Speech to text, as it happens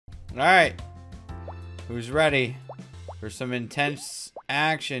Alright. Who's ready for some intense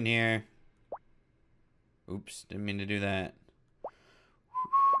action here? Oops, didn't mean to do that.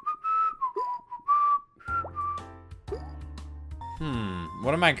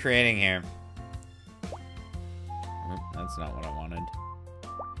 What am I creating here? That's not what I wanted.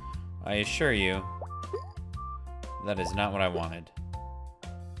 I assure you, that is not what I wanted.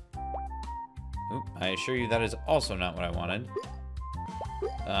 Oop, I assure you that is also not what I wanted.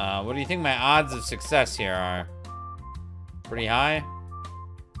 What do you think my odds of success here are? Pretty high?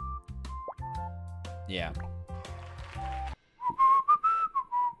 Yeah.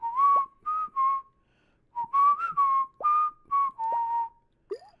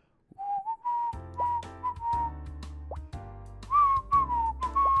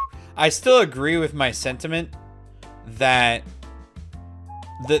 I still agree with my sentiment that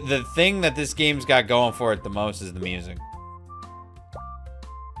the thing that this game's got going for it the most is the music.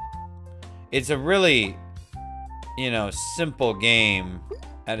 It's a really, you know, simple game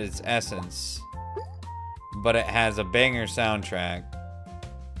at its essence, but it has a banger soundtrack.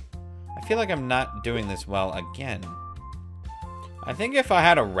 I feel like I'm not doing this well again. I think if I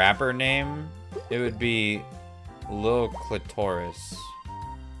had a rapper name, it would be Lil Clitoris.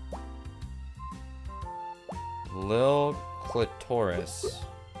 Lil Clitoris.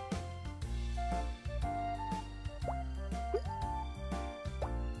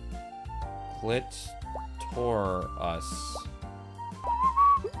 Clitoris.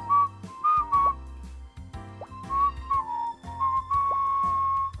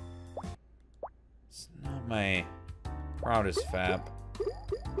 It's not my proudest fap.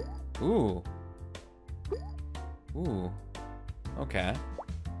 Ooh. Ooh. Okay.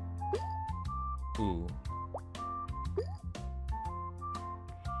 Ooh.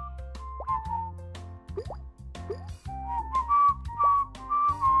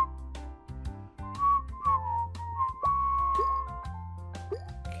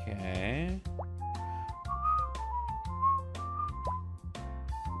 Okay.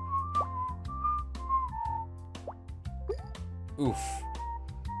 Oof.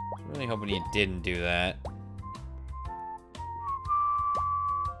 I was really hoping you didn't do that.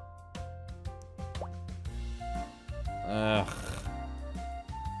 Ugh.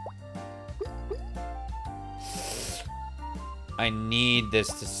 I need this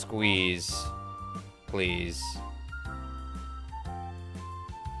to squeeze. Please.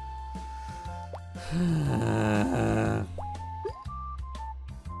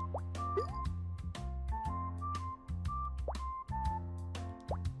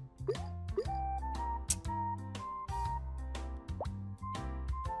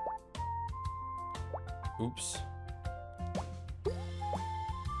 Oops.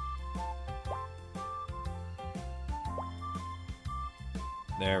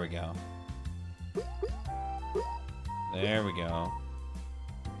 There we go. There we go.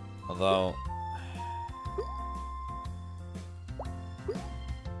 Although...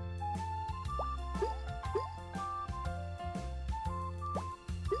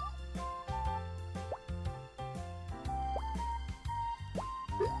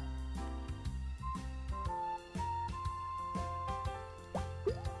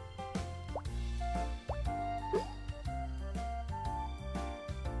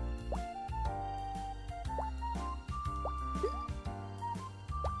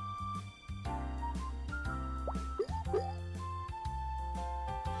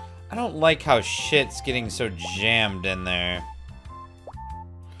 I don't like how shit's getting so jammed in there.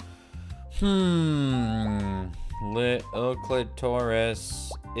 Lil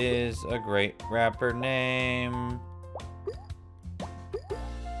Clitoris is a great rapper name.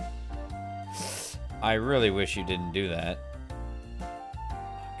 I really wish you didn't do that.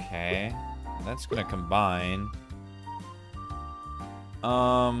 Okay. That's gonna combine.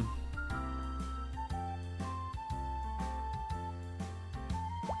 No.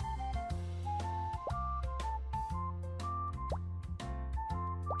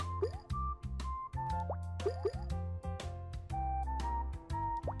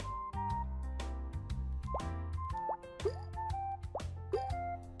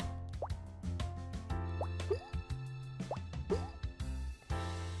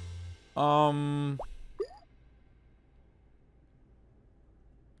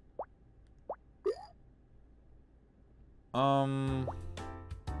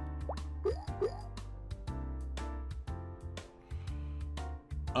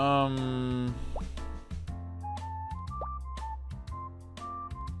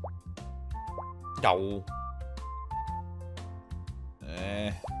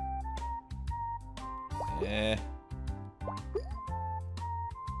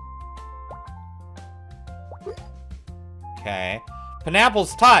 Okay.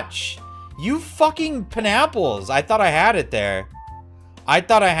 Pineapples touch. You fucking pineapples. I thought I had it there. I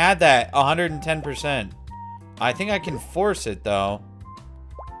thought I had that 110%. I think I can force it, though.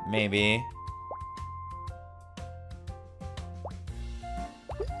 Maybe.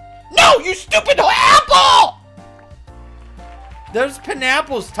 No, you stupid apple! Those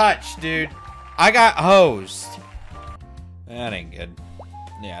pineapples touch, dude. I got hosed. That ain't good.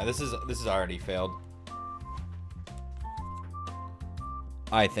 Yeah, this is already failed.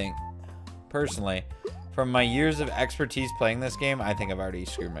 I think. Personally. From my years of expertise playing this game, I think I've already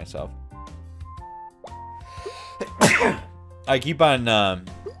screwed myself. I keep on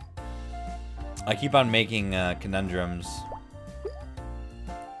making conundrums.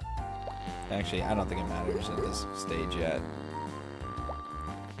 Actually, I don't think it matters at this stage yet.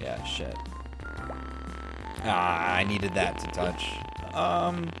 Yeah, shit. Ah, I needed that to touch.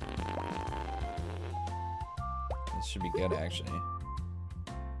 This should be good, actually.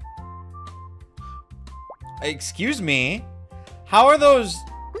 Excuse me? How are those...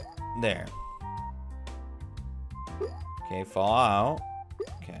 There. Okay, fall out.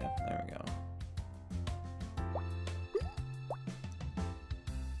 Okay, there we go.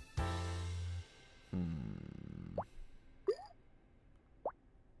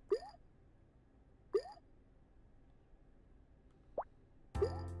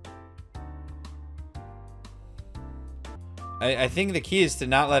 I think the key is to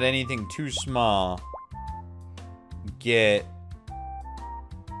not let anything too small get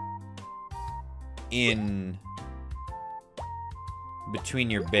in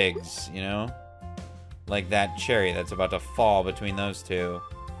between your bigs, you know? Like that cherry that's about to fall between those two.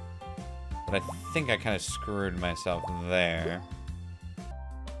 But I think I kind of screwed myself there.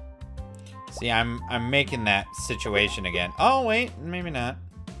 See, I'm making that situation again. Oh, wait, maybe not.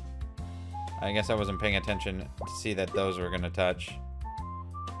 I guess I wasn't paying attention to see that those were gonna touch.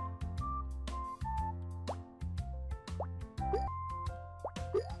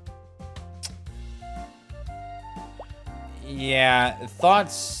 Yeah,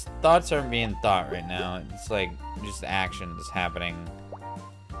 thoughts aren't being thought right now. It's like just action is happening,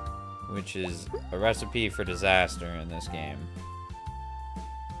 which is a recipe for disaster in this game.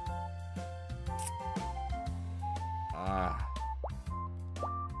 Ah.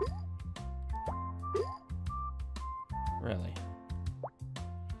 Really?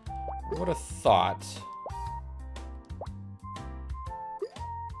 I would have thought.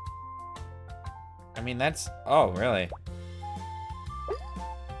 I mean, that's... Oh, really?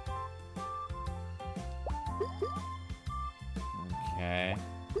 Okay.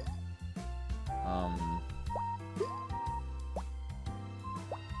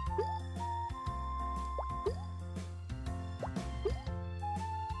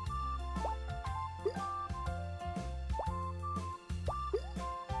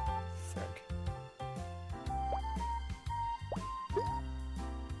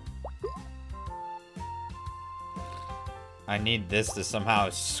 I need this to somehow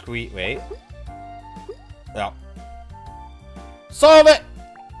squeak. Wait. Yeah. Solve it!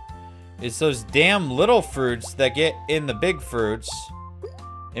 It's those damn little fruits that get in the big fruits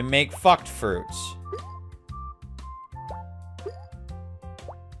and make fucked fruits.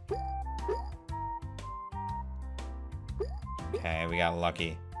 Okay, we got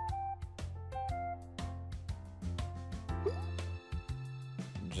lucky.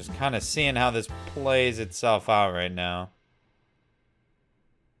 I'm just kind of seeing how this plays itself out right now.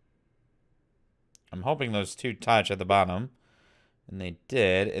 I'm hoping those two touch at the bottom. And they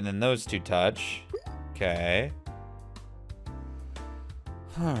did. And then those two touch. Okay.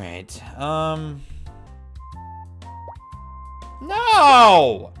 Alright.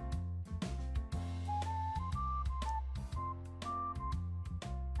 No!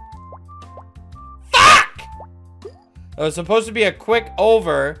 Fuck! It was supposed to be a quick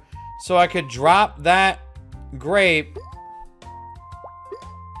over so I could drop that grape.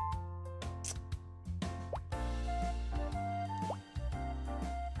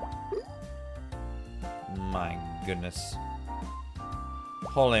 My goodness.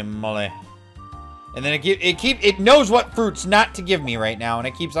 Holy moly. And then it knows what fruits not to give me right now, and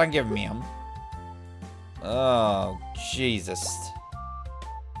it keeps on giving me them. Oh, Jesus.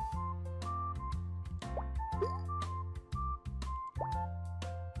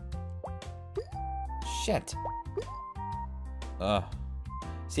 Shit. Ugh.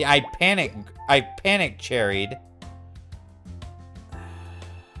 See, I panic cherried.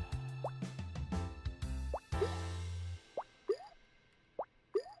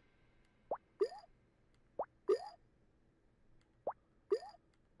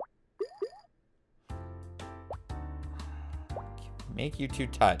 Make you two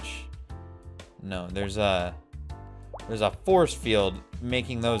touch. No, there's a force field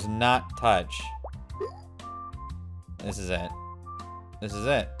making those not touch. This is it. This is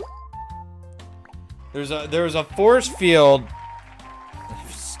it. There's a force field.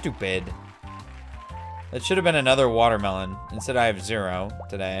 Stupid. That should have been another watermelon. Instead I have 0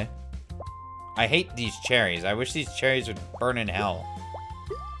 today. I hate these cherries. I wish these cherries would burn in hell.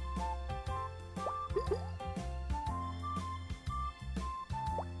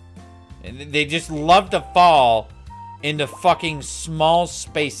 And they just love to fall into fucking small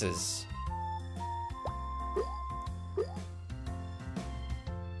spaces.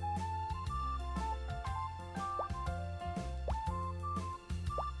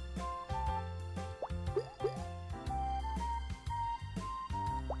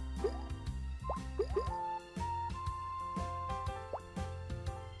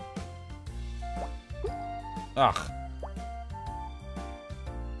 Ugh.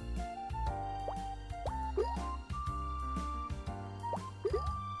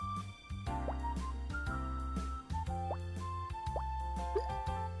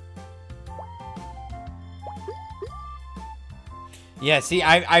 Yeah, see,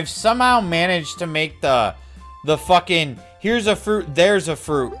 I've somehow managed to make the fucking here's a fruit, there's a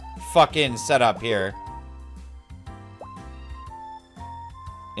fruit fucking setup here.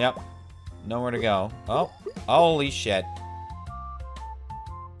 Yep. Nowhere to go. Oh, holy shit.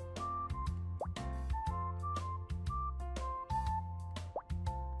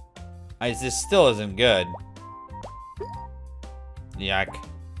 This still isn't good. Yuck.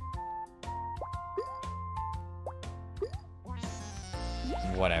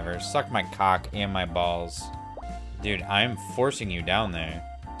 Whatever. Suck my cock and my balls. Dude, I'm forcing you down there.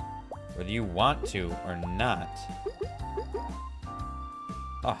 Whether you want to or not.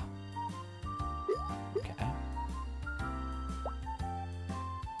 Oh. Okay.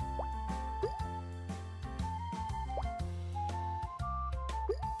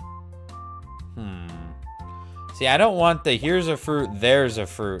 See, I don't want the here's a fruit, there's a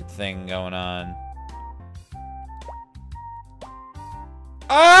fruit thing going on.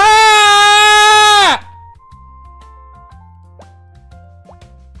 Ah!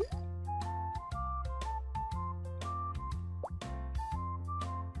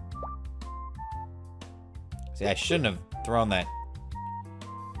 See, I shouldn't have thrown that.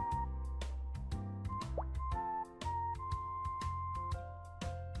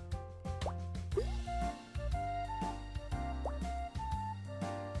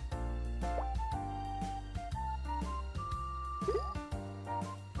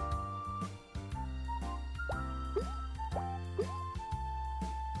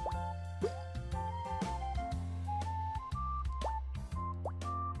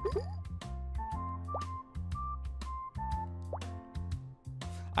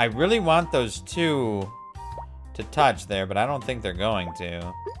 I really want those two to touch there, but I don't think they're going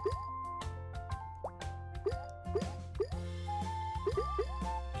to.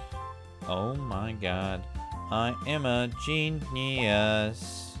 Oh my god. I am a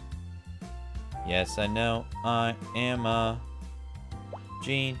genius. Yes, I know I am a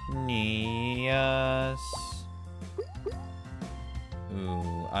genius.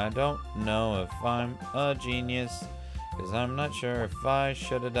 Ooh, I don't know if I'm a genius. Because I'm not sure if I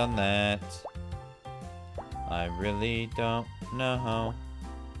should have done that. I really don't know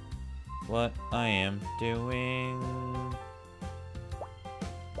what I am doing.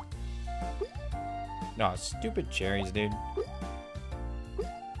 Aw, stupid cherries, dude.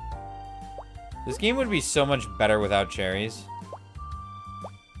 This game would be so much better without cherries.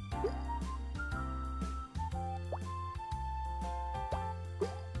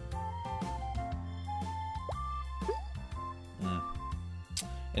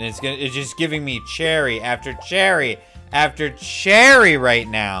 And it's just giving me cherry after cherry after cherry right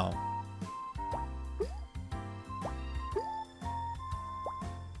now.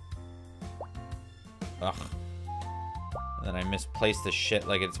 Ugh. And then I misplaced the shit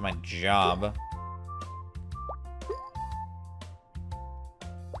like it's my job.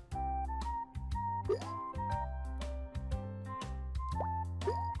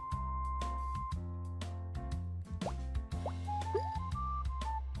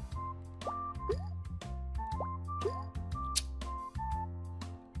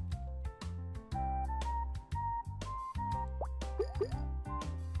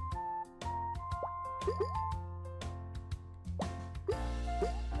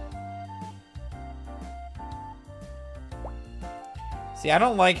 See, I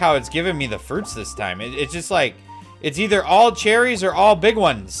don't like how it's giving me the fruits this time. It's just like, it's either all cherries or all big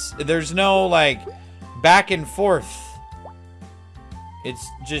ones. There's no, like, back and forth. It's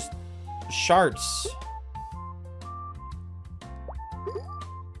just sharts.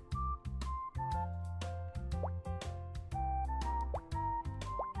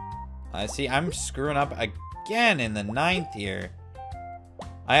 I see, I'm screwing up again in the 9th here.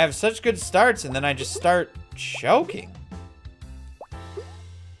 I have such good starts, and then I just start choking.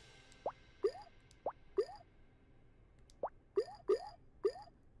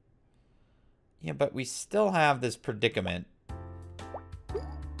 Yeah, but we still have this predicament.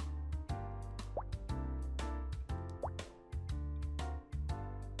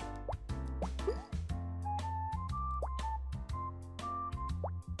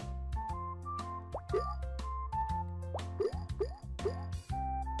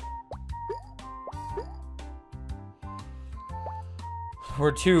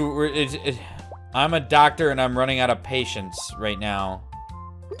 I'm a doctor and I'm running out of patience right now.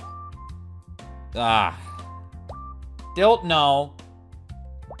 Ah. Still, no.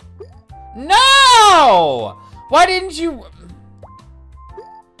 No! Why didn't you...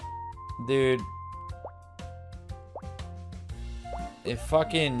 Dude. It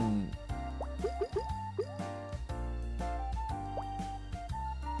fucking...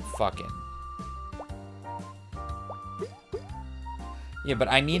 Fucking. Yeah, but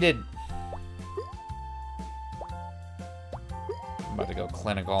I needed... I'm about to go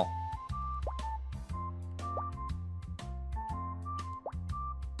clinical.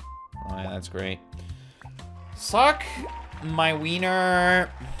 Oh yeah, that's great. Suck my wiener.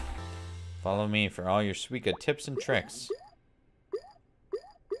 Follow me for all your suika tips and tricks.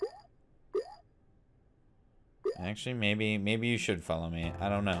 Actually, maybe you should follow me. I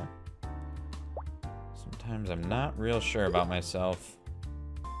don't know. Sometimes I'm not real sure about myself.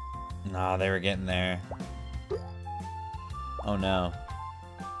 Nah, they were getting there. Oh no.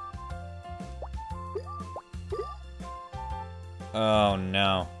 Oh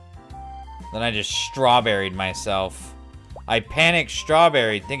no. Then I just strawberried myself. I panicked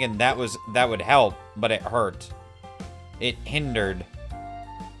strawberried thinking that would help, but it hurt. It hindered.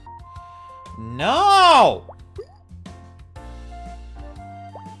 No!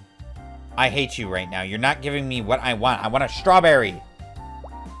 I hate you right now. You're not giving me what I want. I want a strawberry.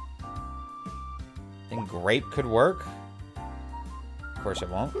 Think grape could work? Of course it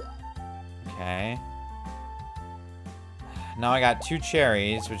won't. Okay. Now I got 2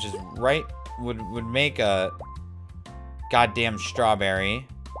 cherries, which is right... Would make a... goddamn strawberry.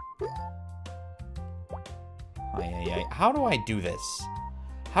 Ay. How do I do this?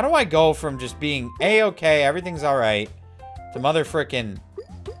 How do I go from just being A-okay, everything's alright, to mother frickin'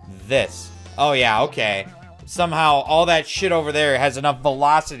 this? Oh yeah, okay. Somehow all that shit over there has enough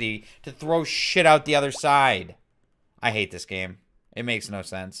velocity to throw shit out the other side. I hate this game. It makes no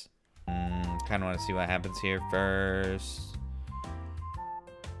sense. Kind of want to see what happens here first.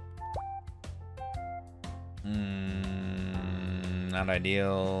 Not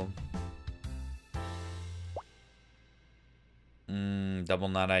ideal. Double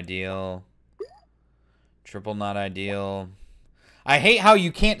not ideal. Triple not ideal. I hate how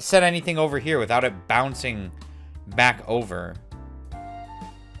you can't set anything over here without it bouncing back over.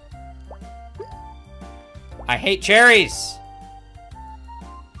 I hate cherries!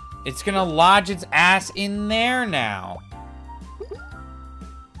 It's gonna lodge its ass in there now.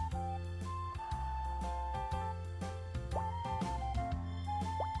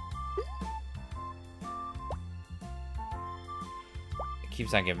 It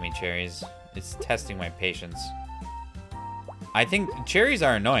keeps on giving me cherries. It's testing my patience. I think cherries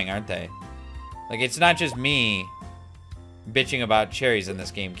are annoying, aren't they? Like, it's not just me bitching about cherries in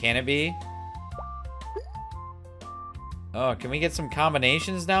this game. Can it be? Oh, can we get some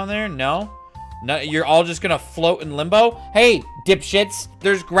combinations down there? No? No, you're all just gonna float in limbo? Hey, dipshits,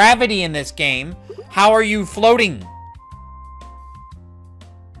 there's gravity in this game. How are you floating?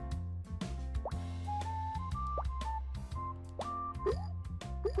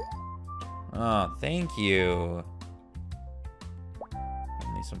 Oh, thank you.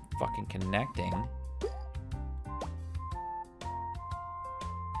 I need some fucking connecting.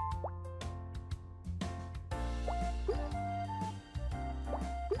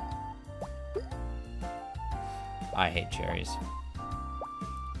 I hate cherries.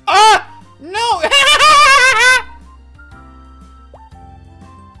 Ah! No!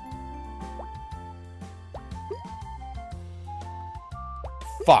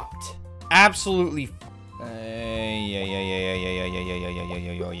 Fucked. Absolutely.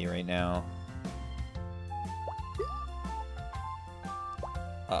 Yeah, right now.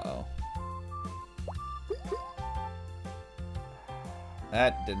 Uh-oh.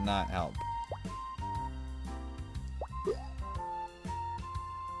 That did not help.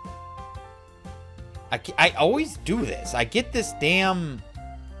 I always do this. I get this damn...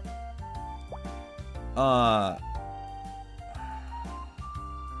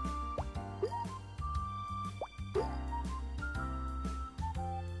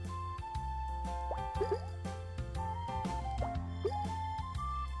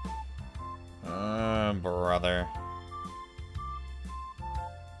 brother.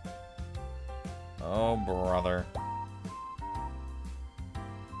 Oh, brother.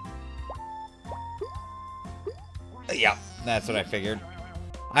 Yeah, that's what I figured.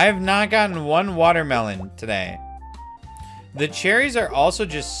 I have not gotten one watermelon today. The cherries are also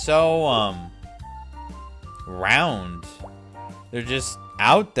just so, round. They're just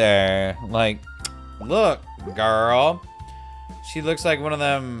out there. Like, look, girl. She looks like one of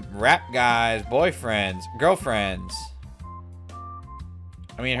them rap guys' boyfriends, girlfriends.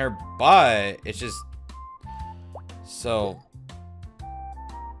 I mean, her butt, it's just so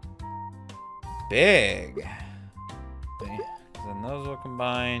big. Then those will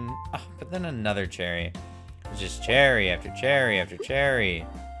combine. Oh, but then another cherry. It's just cherry after cherry after cherry.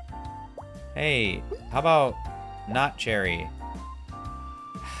 Hey, how about not cherry?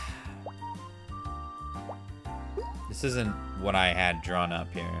 This isn't what I had drawn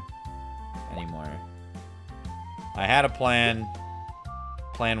up here anymore. I had a plan.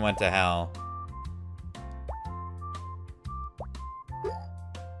 Plan went to hell.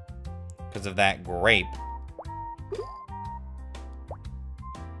 Because of that grape.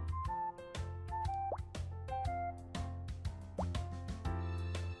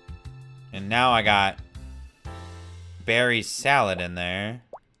 And now I got berry salad in there.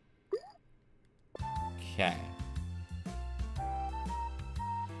 Okay.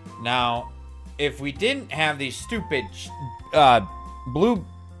 Now, if we didn't have these stupid blue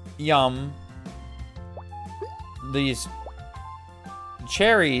yum, these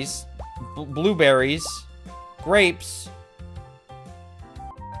cherries, blueberries, grapes,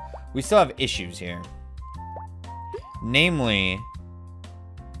 we still have issues here. Namely,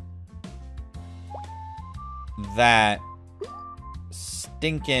 that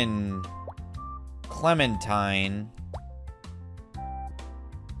stinking clementine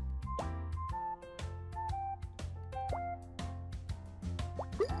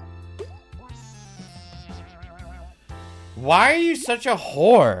Why are you such a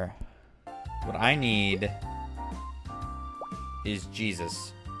whore? What I need is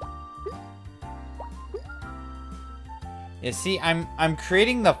Jesus. You see, I'm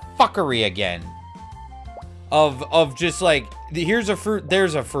creating the fuckery again. Of just like, here's a fruit,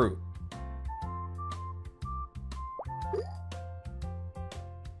 there's a fruit.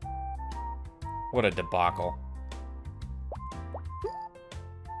 What a debacle.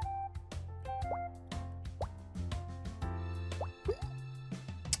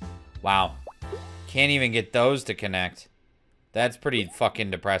 Wow. Can't even get those to connect. That's pretty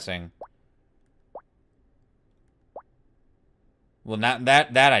fucking depressing. Well, not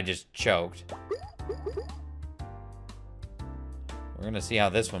that I just choked. We're gonna see how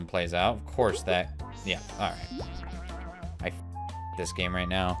this one plays out. Of course that, yeah, alright. I f this game right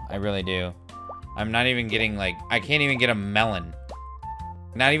now. I really do. I'm not even getting, like, I can't even get a melon.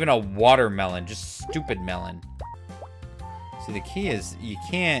 Not even a watermelon, just stupid melon. See, the key is you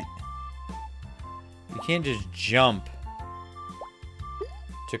can't just jump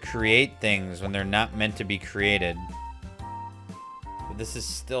to create things when they're not meant to be created. But this is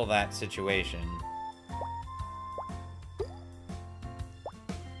still that situation.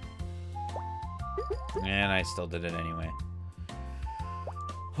 And I still did it anyway.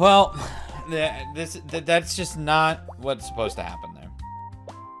 Well, that's just not what's supposed to happen there.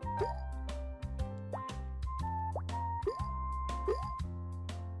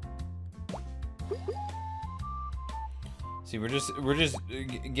 See, we're just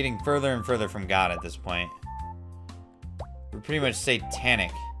getting further and further from God at this point. We're pretty much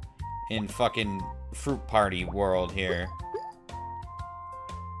satanic in fucking fruit party world here.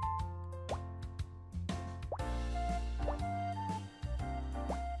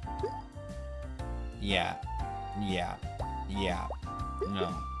 Yeah. Yeah. Yeah.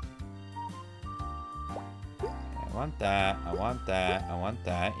 No. I want that. I want that. I want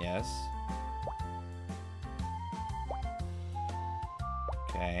that. Yes.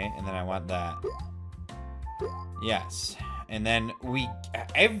 Okay, and then I want that. Yes. And then we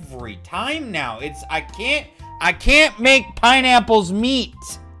every time now it's I can't make pineapples meat.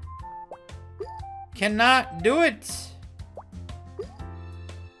 Cannot do it.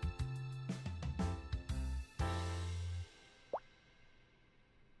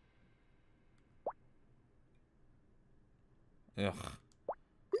 Ugh.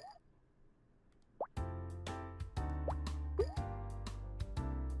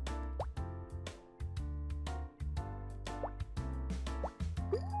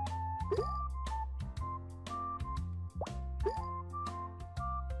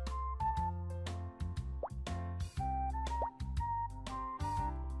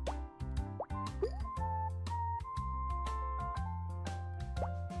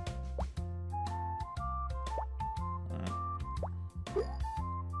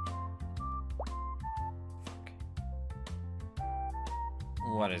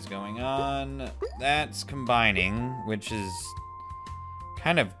 What is going on? That's combining, which is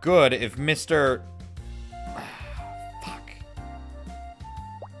kind of good if Mr. Fuck.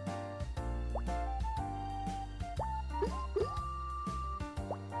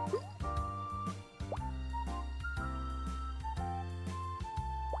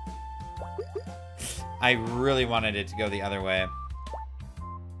 I really wanted it to go the other way.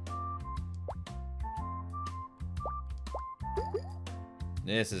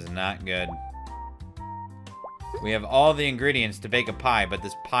 This is not good. We have all the ingredients to bake a pie, but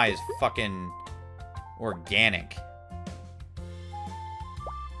this pie is fucking organic.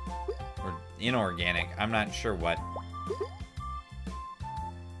 Or inorganic. I'm not sure what.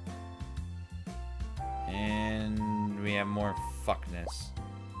 And we have more fuckness.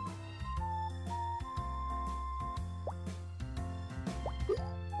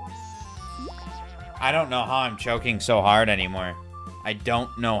 I don't know how I'm choking so hard anymore. I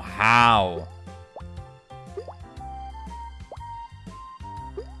don't know how.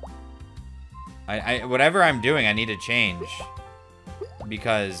 Whatever I'm doing, I need to change.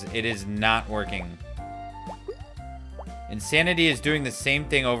 Because it is not working. Insanity is doing the same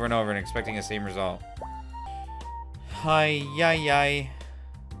thing over and over and expecting the same result. Hi, yi, yi.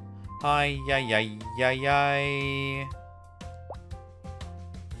 Hi, yi, yi, yi, yi.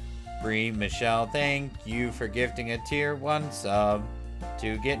 Bree Michelle, thank you for gifting a tier 1 sub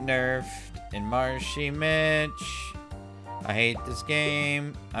to get nerfed. And Marshy Mitch, I hate this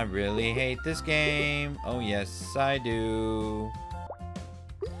game. I really hate this game. Oh yes, I do.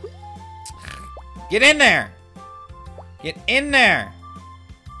 Get in there! Get in there!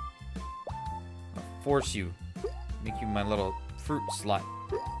 I'll force you. Make you my little fruit slut.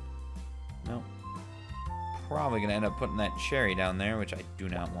 No. Probably gonna end up putting that cherry down there, which I do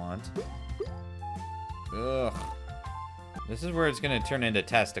not want. Ugh. This is where it's gonna turn into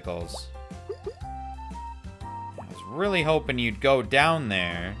testicles. I was really hoping you'd go down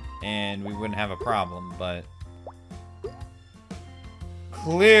there and we wouldn't have a problem, but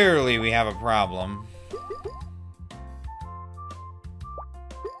clearly we have a problem.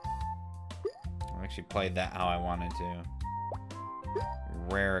 I actually played that how I wanted to.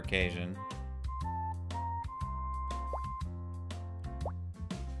 Rare occasion.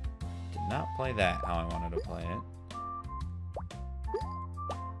 Not play that how I wanted to play it.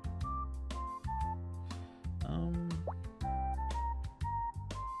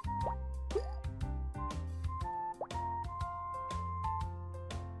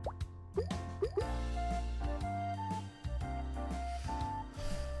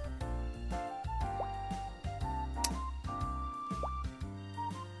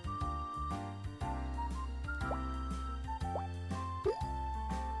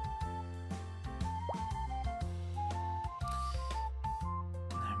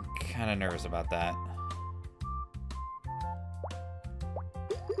 Kind of nervous about that.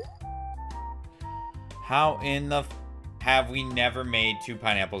 How in the have we never made 2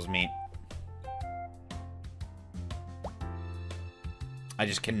 pineapples meet? I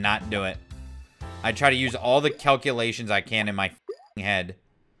just cannot do it. I try to use all the calculations I can in my head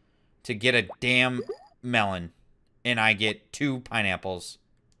to get a damn melon, and I get 2 pineapples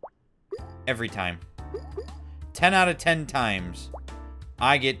every time. 10 out of 10 times.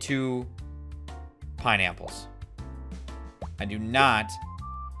 I get 2 pineapples. I do not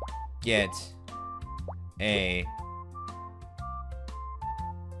get a...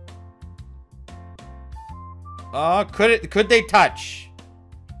 Oh, could they touch?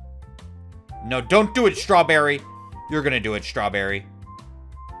 No, don't do it, Strawberry. You're gonna do it, Strawberry.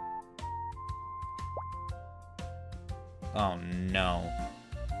 Oh, no.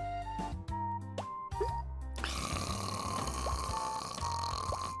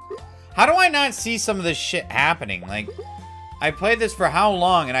 How do I not see some of this shit happening? Like, I played this for how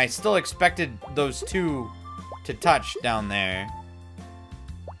long, and I still expected those 2 to touch down there.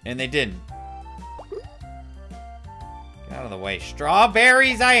 And they didn't. Get out of the way.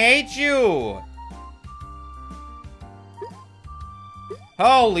 Strawberries, I hate you!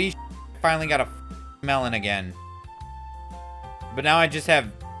 Holy shit, finally got a melon again. But now I just have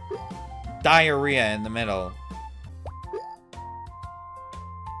diarrhea in the middle.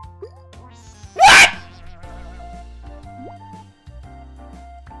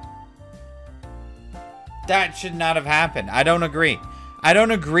 That should not have happened. I don't agree. I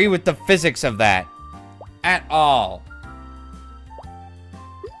don't agree with the physics of that. At all.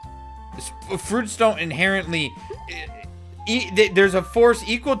 Fruits don't inherently... There's a force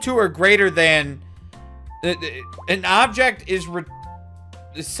equal to or greater than... An object is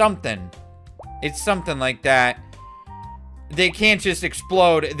something. It's something like that. they can't just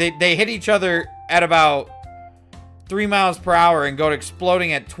explode. They hit each other at about 3 miles per hour and go to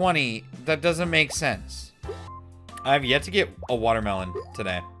exploding at 20. That doesn't make sense. I've yet to get a watermelon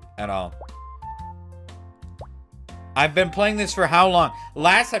today at all. I've been playing this for how long?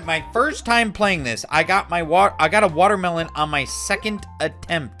 Last time, my first time playing this, I got a watermelon on my second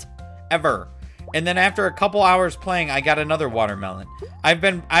attempt ever. And then after a couple hours playing, I got another watermelon. I've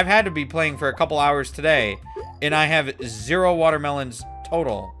had to be playing for a couple hours today, and I have 0 watermelons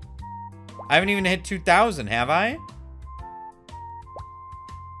total. I haven't even hit 2,000, have I?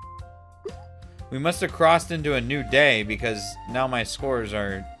 We must have crossed into a new day because now my scores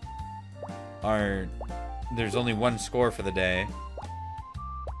are there's only 1 score for the day.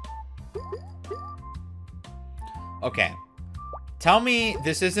 Okay. Tell me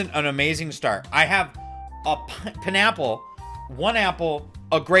this isn't an amazing start. I have a pineapple, 1 apple,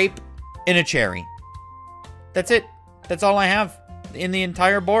 a grape, and a cherry. That's it. That's all I have in the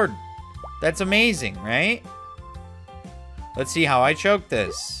entire board. That's amazing, right? Let's see how I choke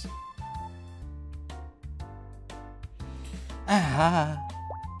this. No!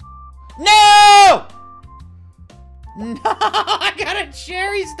 No! I got a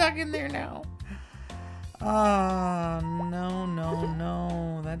cherry stuck in there now. Oh, no, no,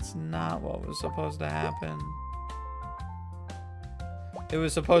 no. That's not what was supposed to happen. It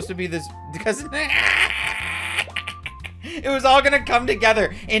was supposed to be this... Because... It was all gonna come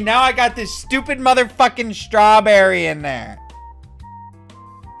together. And now I got this stupid motherfucking strawberry in there.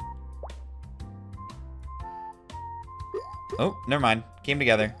 Oh, never mind. Came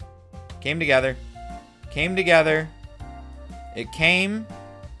together. Came together. Came together. It came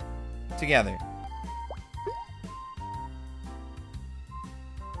together.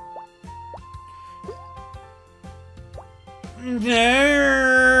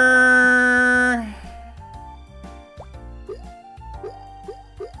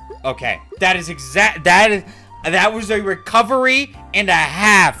 Okay, that is that was a recovery and a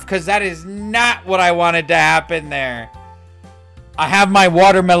half, because that is not what I wanted to happen there. I have my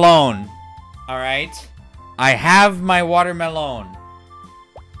watermelon. All right, I have my watermelon.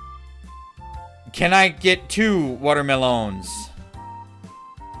 Can I get 2 watermelons?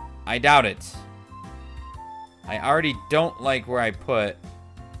 I doubt it. I already don't like where I put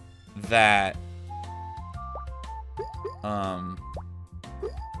that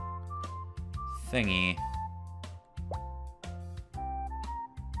thingy.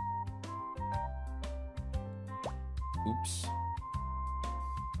 Oops.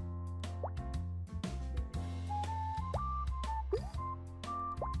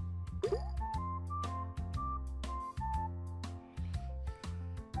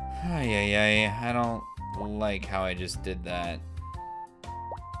 Ay, I don't like how I just did that. To be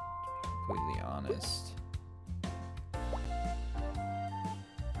completely honest.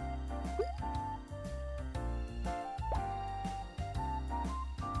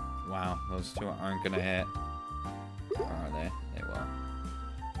 Wow, those 2 aren't gonna hit. Or are they? They will.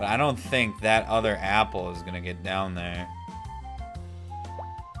 But I don't think that other apple is gonna get down there.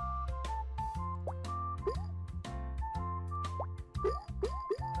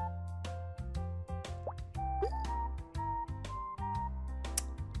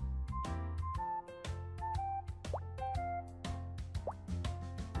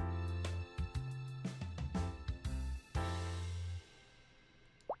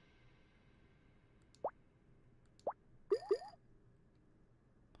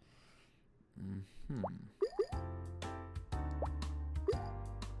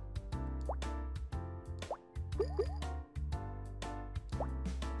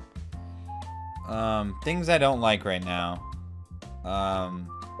 Things I don't like right now.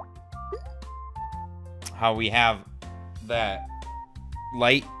 How we have that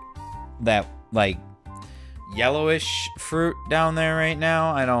light, that like yellowish fruit down there right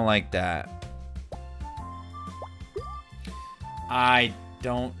now. I don't like that. I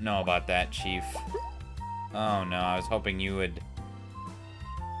don't know about that, Chief. Oh no, I was hoping you would.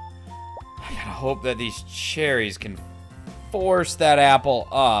 I gotta hope that these cherries can force that apple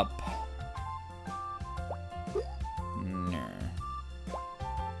up.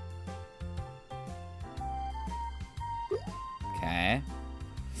 Okay.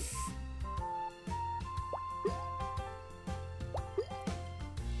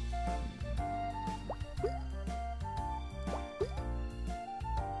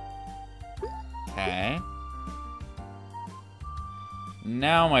 Okay.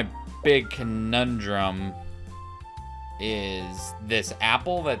 Now my big conundrum is this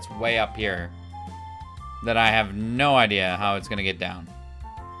apple that's way up here that I have no idea how it's gonna get down.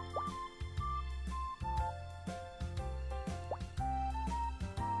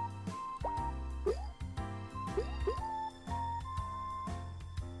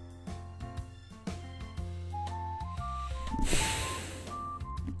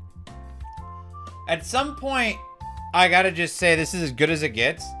 At some point, I gotta just say this is as good as it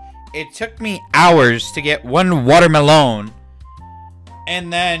gets. It took me hours to get one watermelon.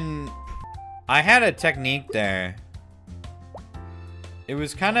 And then I had a technique there. It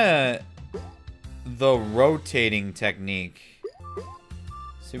was kind of the rotating technique.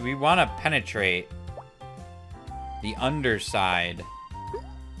 See, we want to penetrate the underside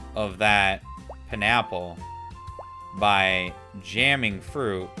of that pineapple by jamming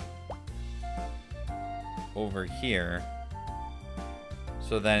fruit over here.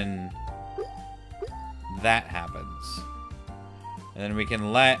 So then that happens. And then we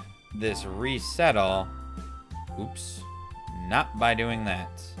can let this resettle. Oops. Not by doing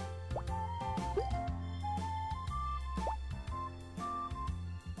that.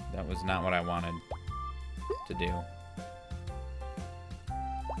 That was not what I wanted to do.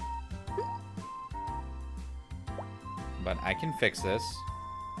 But I can fix this.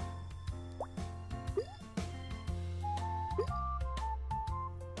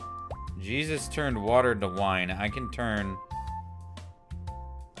 Jesus turned water to wine. I can turn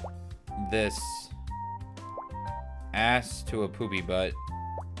this ass to a poopy butt.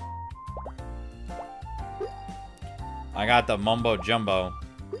 I got the mumbo jumbo.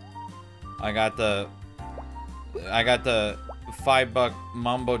 I got the $5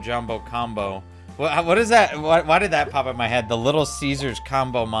 mumbo jumbo combo. What is that? Why did that pop in my head? The Little Caesars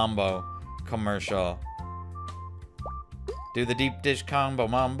combo mambo commercial. Do the deep dish combo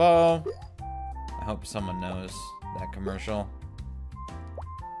mambo. I hope someone knows that commercial.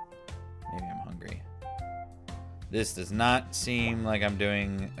 Maybe I'm hungry. This does not seem like I'm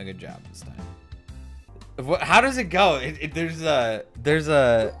doing a good job this time. How does it go?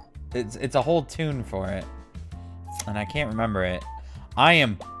 It's a whole tune for it, and I can't remember it. I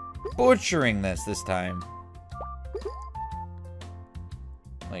am butchering this time.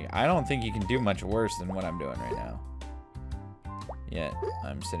 Like, I don't think you can do much worse than what I'm doing right now. Yet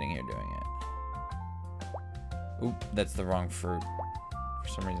I'm sitting here doing it. Oop, that's the wrong fruit. For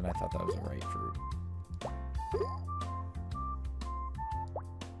some reason, I thought that was the right fruit.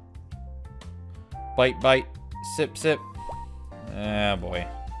 Bite, bite. Sip, sip. Ah, boy.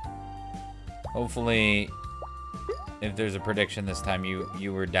 Hopefully, if there's a prediction this time,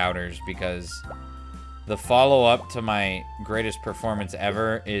 you were doubters, because the follow-up to my greatest performance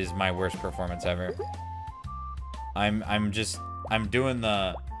ever is my worst performance ever. I'm doing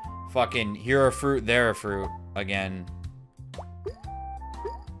the fucking here a fruit, there a fruit again.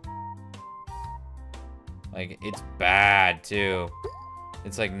 Like, it's bad too.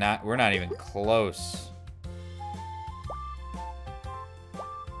 It's like we're not even close.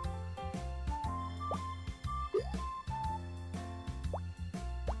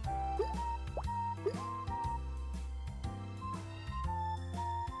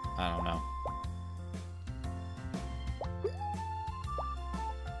 I don't know.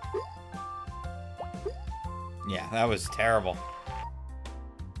 Yeah, that was terrible.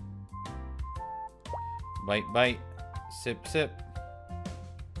 Bite, bite. Sip, sip.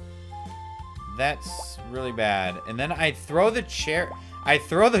 That's really bad. And then I throw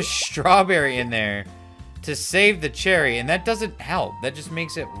the strawberry in there to save the cherry, and that doesn't help. That just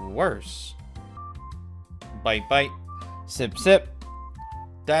makes it worse. Bite, bite. Sip, sip.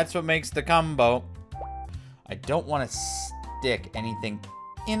 That's what makes the combo. I don't want to stick anything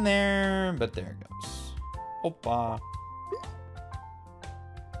in there, but there it goes. Opa.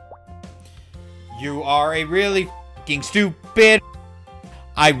 You are a really fucking stupid.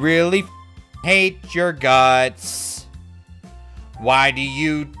 I really hate your guts. Why do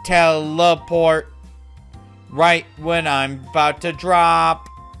you teleport right when I'm about to drop?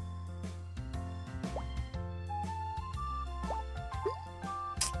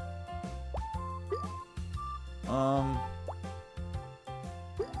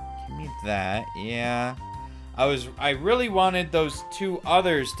 Give me that. Yeah. I really wanted those two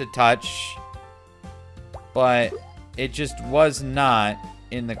others to touch, but it just was not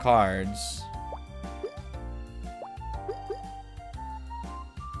in the cards.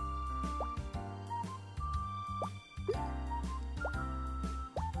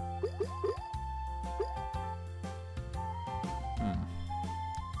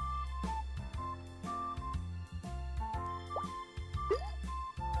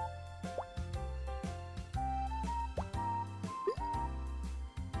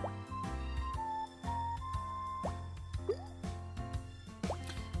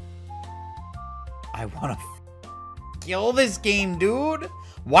 I want to kill this game, dude.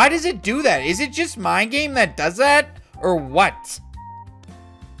 Why does it do that? Is it just my game that does that? Or what?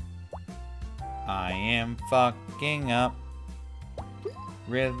 I am fucking up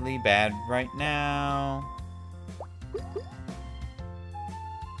really bad right now.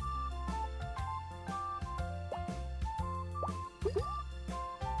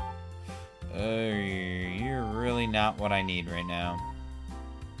 You're really not what I need right now.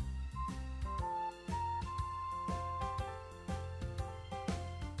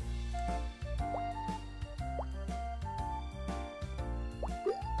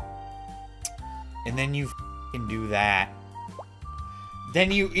 And then you f***ing do that.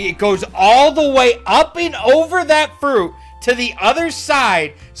 Then it goes all the way up and over that fruit to the other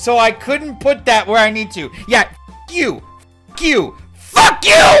side, so I couldn't put that where I need to. Yeah, f*** you. F*** you. Fuck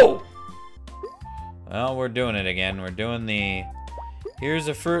you! Well, we're doing it again. We're doing the... Here's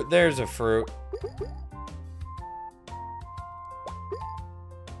a fruit, there's a fruit.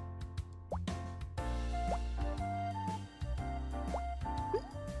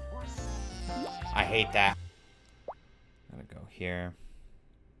 I hate that. I'm gonna go here.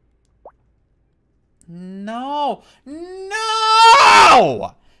 No!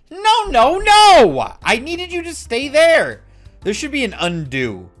 No! No, no, no! I needed you to stay there. There should be an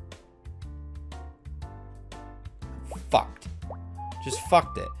undo. Fucked. Just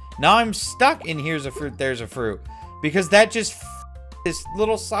fucked it. Now I'm stuck in here's a fruit, there's a fruit. Because that just this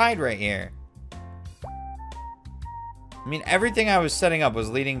little side right here. I mean, everything I was setting up was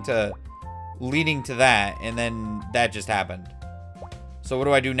leading to that, and then that just happened. So what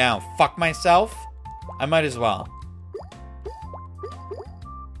do I do now? Fuck myself? I might as well.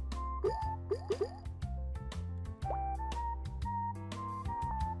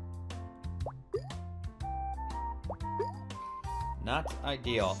 Not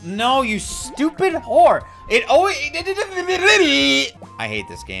ideal. No, you stupid whore! It always... I hate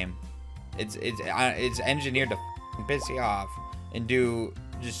this game. It's engineered to f***ing piss you off and do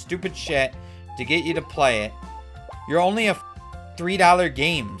just stupid shit to get you to play it. You're only a $3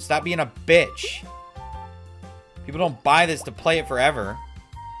 game. Stop being a bitch. People don't buy this to play it forever.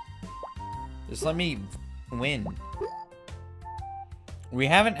 Just let me win. We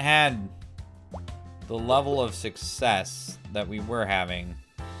haven't had the level of success that we were having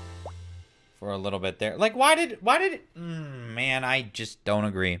for a little bit there. Like, why did man, I just don't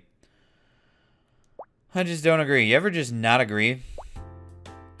agree. I just don't agree. You ever just not agree?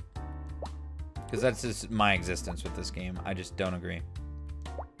 Because that's just my existence with this game. I just don't agree.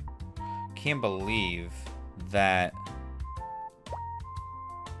 Can't believe that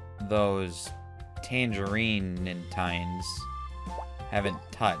those tangerine tines haven't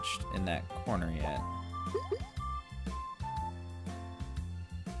touched in that corner yet.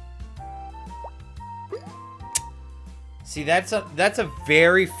 See, that's a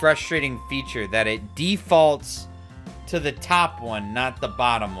very frustrating feature that it defaults to the top one, not the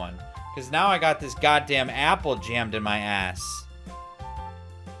bottom one. Because now I got this goddamn apple jammed in my ass.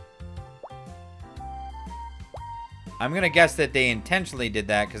 I'm gonna guess that they intentionally did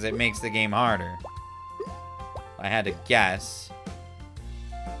that because it makes the game harder. I had to guess.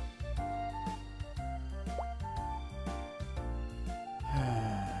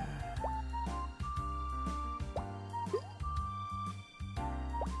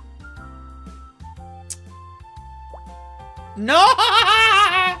 No!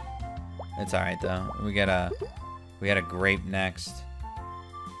 It's alright though. We got a grape next.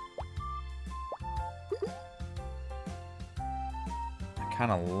 I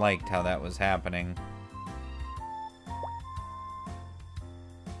kind of liked how that was happening.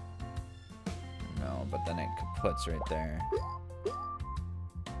 No, but then it kaputs right there.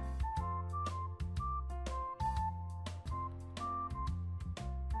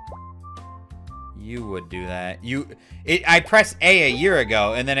 You would do that. I pressed A year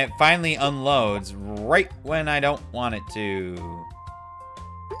ago, and then it finally unloads right when I don't want it to.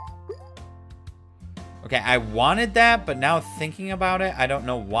 Okay, I wanted that, but now thinking about it, I don't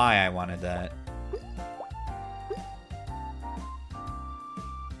know why I wanted that.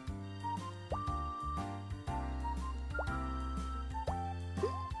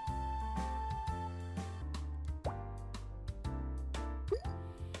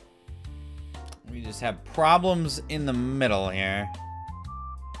 We just have problems in the middle here.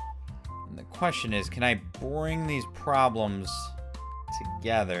 And the question is, can I bring these problems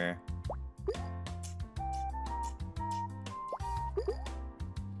together?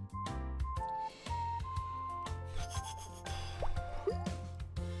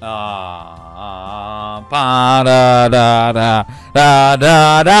 Ba da da da da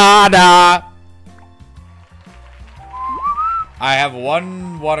da da da. I have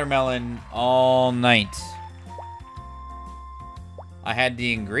one watermelon all night. I had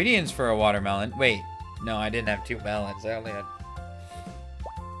the ingredients for a watermelon. Wait, no, I didn't have 2 melons. I only had...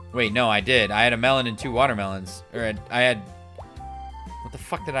 Wait, no, I did. I had a melon and 2 watermelons. Or I had... What the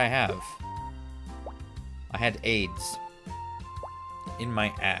fuck did I have? I had AIDS. In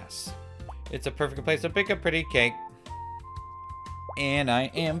my ass. It's a perfect place to pick a pretty cake. And I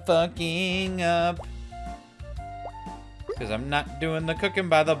am fucking up. Because I'm not doing the cooking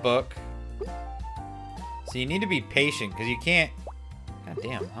by the book. So you need to be patient, because you can't... God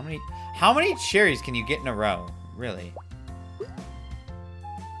damn, how many cherries can you get in a row? Really?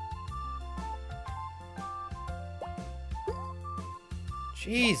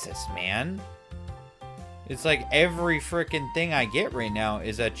 Jesus, man. It's like every freaking thing I get right now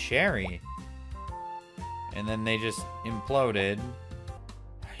is a cherry. And then they just imploded.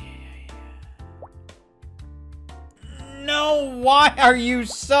 No, why are you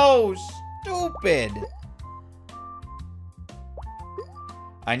so stupid?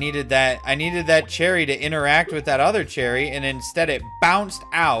 I needed that cherry to interact with that other cherry, and instead it bounced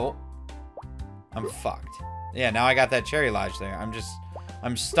out. I'm fucked. Yeah, now I got that cherry lodged there.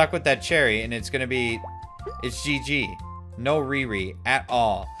 I'm stuck with that cherry, and it's GG. No Riri at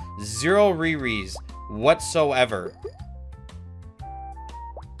all. 0 Riris whatsoever.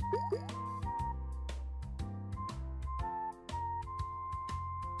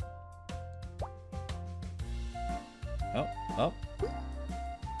 Oh.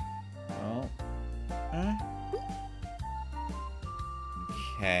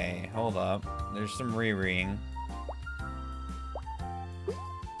 Okay, hold up. There's some Ririing.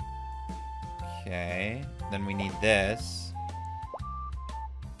 Okay, then we need this.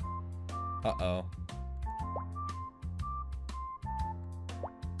 Uh-oh.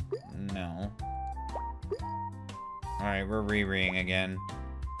 No. Alright, we're Ririing again.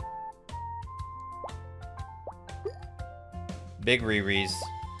 Big Riris.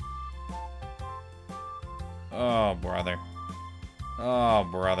 Oh, brother. Oh,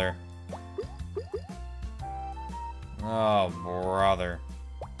 brother. Oh, brother.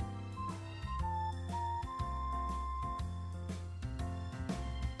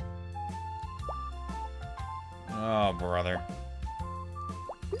 Oh, brother.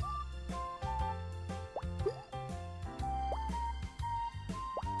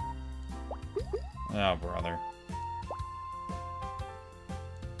 Oh, brother.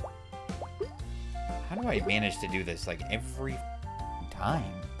 How do I manage to do this, like, every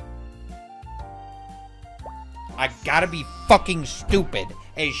time? I gotta be fucking stupid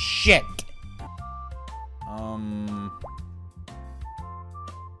as shit.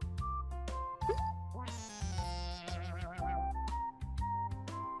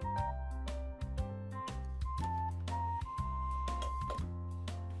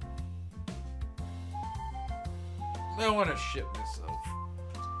 I want to shit myself.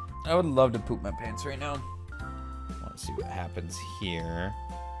 I would love to poop my pants right now. Let's see what happens here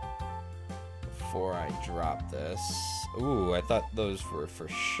before I drop this. Ooh, I thought those were for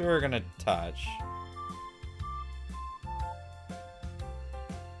sure gonna touch.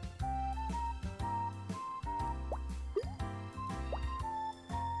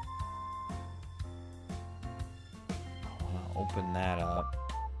 I wanna open that up.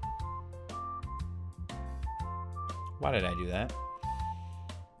 Why did I do that?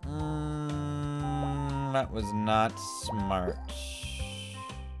 That was not smart.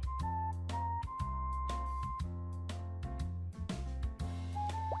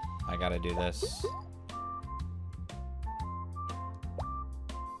 I gotta do this.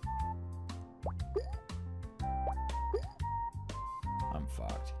 I'm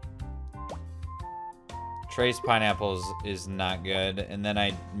fucked. Trace pineapples is not good, and then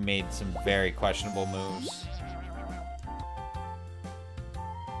I made some very questionable moves.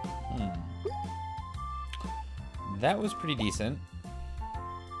 That was pretty decent.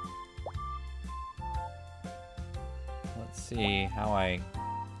 Let's see how I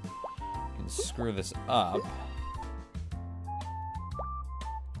can screw this up.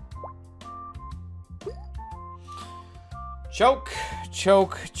 Choke,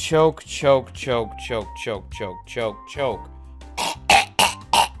 choke, choke, choke, choke, choke, choke, choke, choke, choke.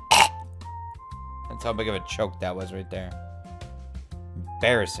 That's how big of a choke that was right there.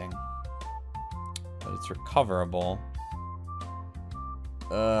 Embarrassing. But it's recoverable.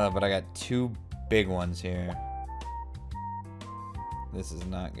 But I got 2 big ones here. This is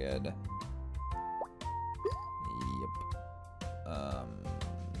not good. Yep. No.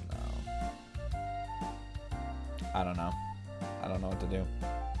 I don't know. I don't know what to do.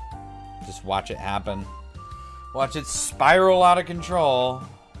 Just watch it happen. Watch it spiral out of control.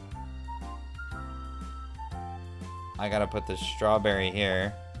 I gotta put the strawberry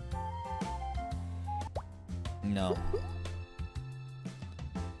here. No.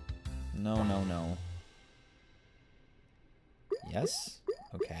 No, no, no. Yes?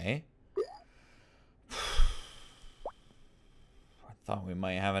 Okay. I thought we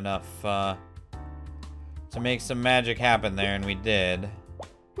might have enough to make some magic happen there, and we did.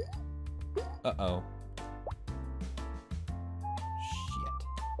 Uh-oh. Shit.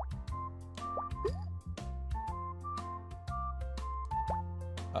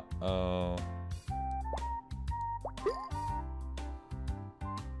 Uh-oh.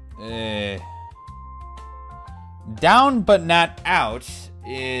 Down but not out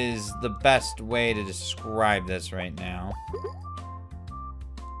is the best way to describe this right now.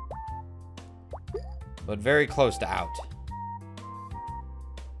 But very close to out.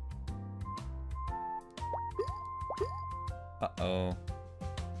 Uh-oh.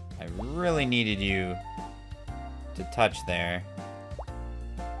 I really needed you to touch there.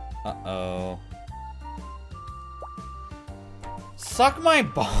 Uh-oh. Suck my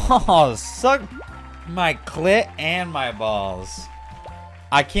balls. Suck my clit and my balls.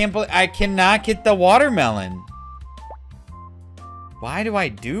 I cannot get the watermelon. Why do I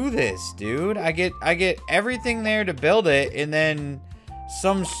do this, dude? I get everything there to build it, and then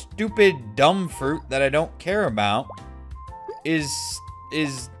some stupid dumb fruit that I don't care about is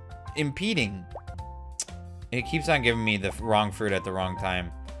impeding. It keeps on giving me the wrong fruit at the wrong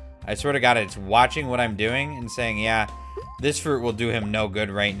time. I swear to God, it's watching what I'm doing and saying, yeah, this fruit will do him no good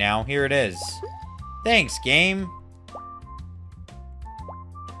right now. Here it is. Thanks, game.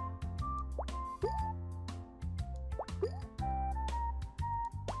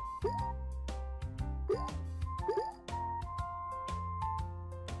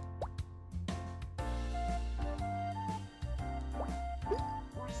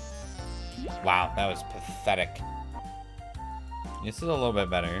 Wow, that was pathetic. This is a little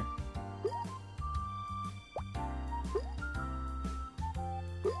bit better.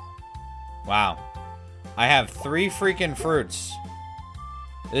 Wow. I have 3 freaking fruits.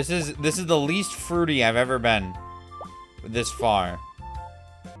 This is the least fruity I've ever been this far.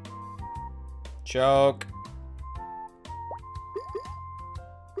 Choke.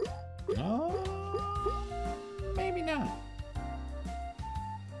 Oh, maybe not.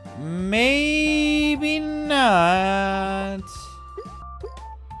 Maybe not.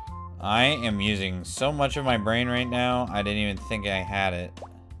 I am using so much of my brain right now, I didn't even think I had it.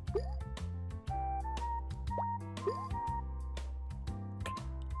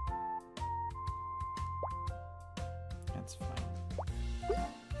 That's fine.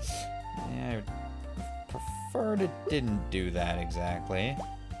 Yeah, I would preferred it didn't do that exactly.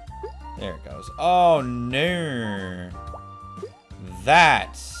 There it goes. Oh, no.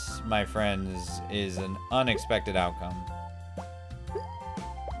 That, my friends, is an unexpected outcome.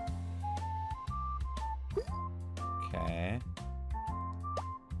 Okay.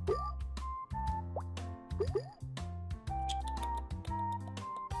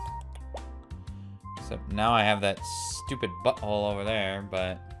 Except now I have that stupid butthole over there,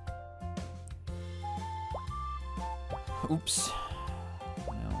 but... Oops.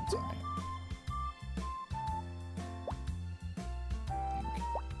 No, it's alright.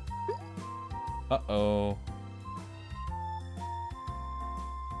 Uh-oh.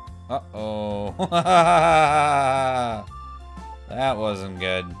 Uh-oh. That wasn't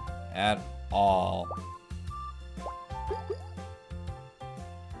good at all.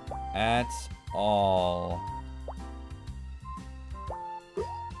 At all.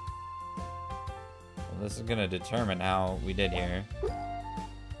 Well, this is gonna determine how we did here.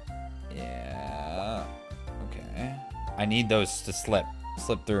 Yeah. Okay. I need those to slip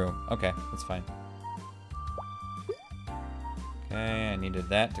through. Okay, that's fine. Okay, I needed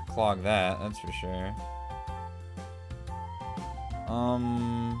that to clog that, that's for sure. Oh,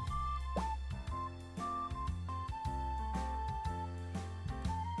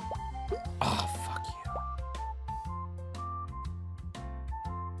 fuck you.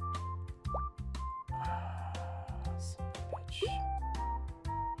 Son of a bitch.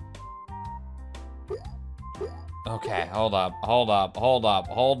 Okay, hold up. Hold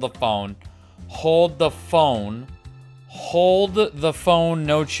the phone. Hold the phone. Hold the phone,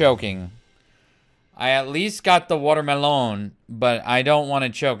 no choking. I at least got the watermelon, but I don't want to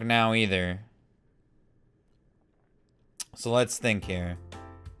choke now either. So let's think here.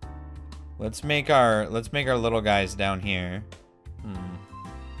 Let's make our little guys down here.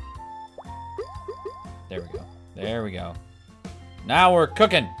 There we go. There we go. Now we're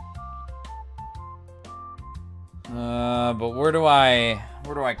cooking. But where do I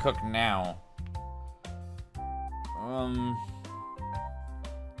cook now?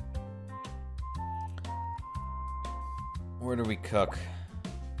 Where do we cook?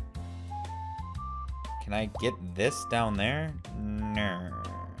 Can I get this down there? No.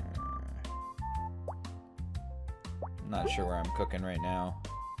 I'm not sure where I'm cooking right now.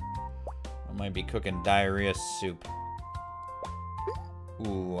 I might be cooking diarrhea soup.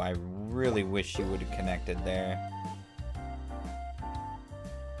 Ooh, I really wish you would have connected there.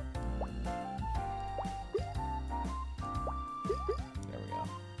 There we go.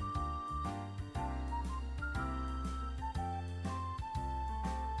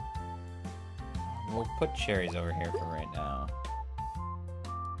 We'll put cherries over here for right now.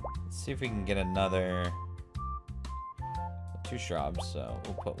 Let's see if we can get another 2 shrubs. So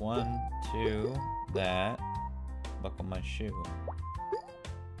we'll put 1, 2, that. Buckle my shoe.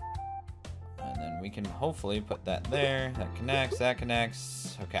 And then we can hopefully put that there. That connects, that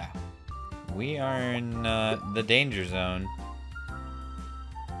connects. Okay. We are in the danger zone.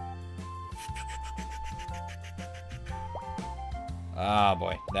 Oh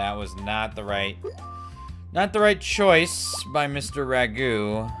boy, that was not the right choice by Mr.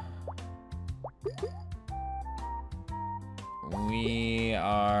 Ragu. We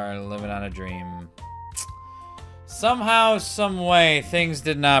are living on a dream. Somehow, some way, things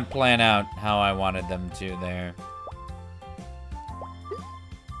did not plan out how I wanted them to there.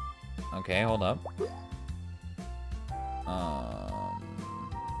 Okay, hold up.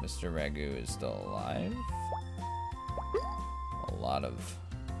 Mr. Ragu is still alive. A lot of...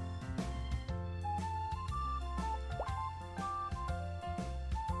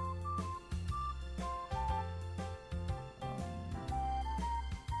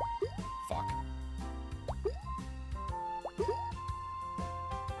 fuck.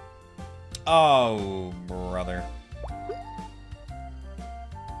 Oh, brother.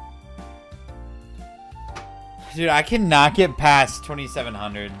 Dude, I cannot get past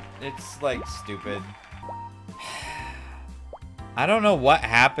 2,700. It's, like, stupid. I don't know what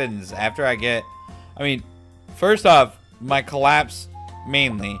happens after I get... I mean, first off, my collapse,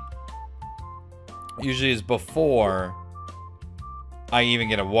 mainly, usually is before I even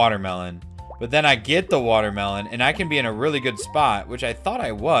get a watermelon. But then I get the watermelon, and I can be in a really good spot, which I thought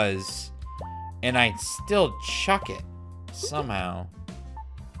I was, and I still chuck it somehow.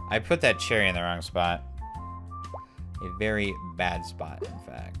 I put that cherry in the wrong spot. A very bad spot, in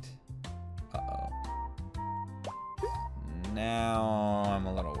fact. Uh-oh. Now I'm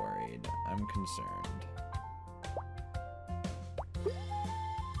a little worried. I'm concerned.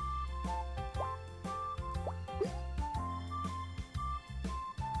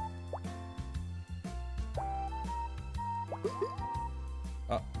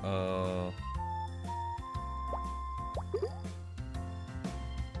 Uh-oh.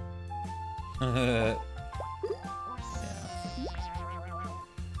 Yeah.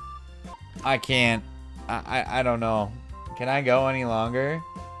 I can't. I don't know. Can I go any longer?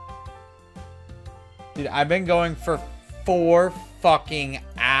 Dude, I've been going for 4 fucking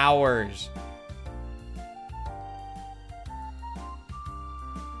hours.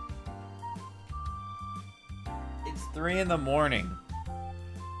 It's 3 in the morning.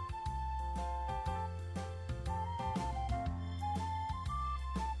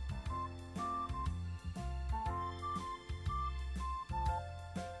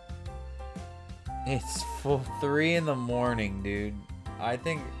 It's full 3 in the morning, dude. I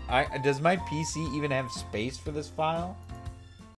think does my PC even have space for this file?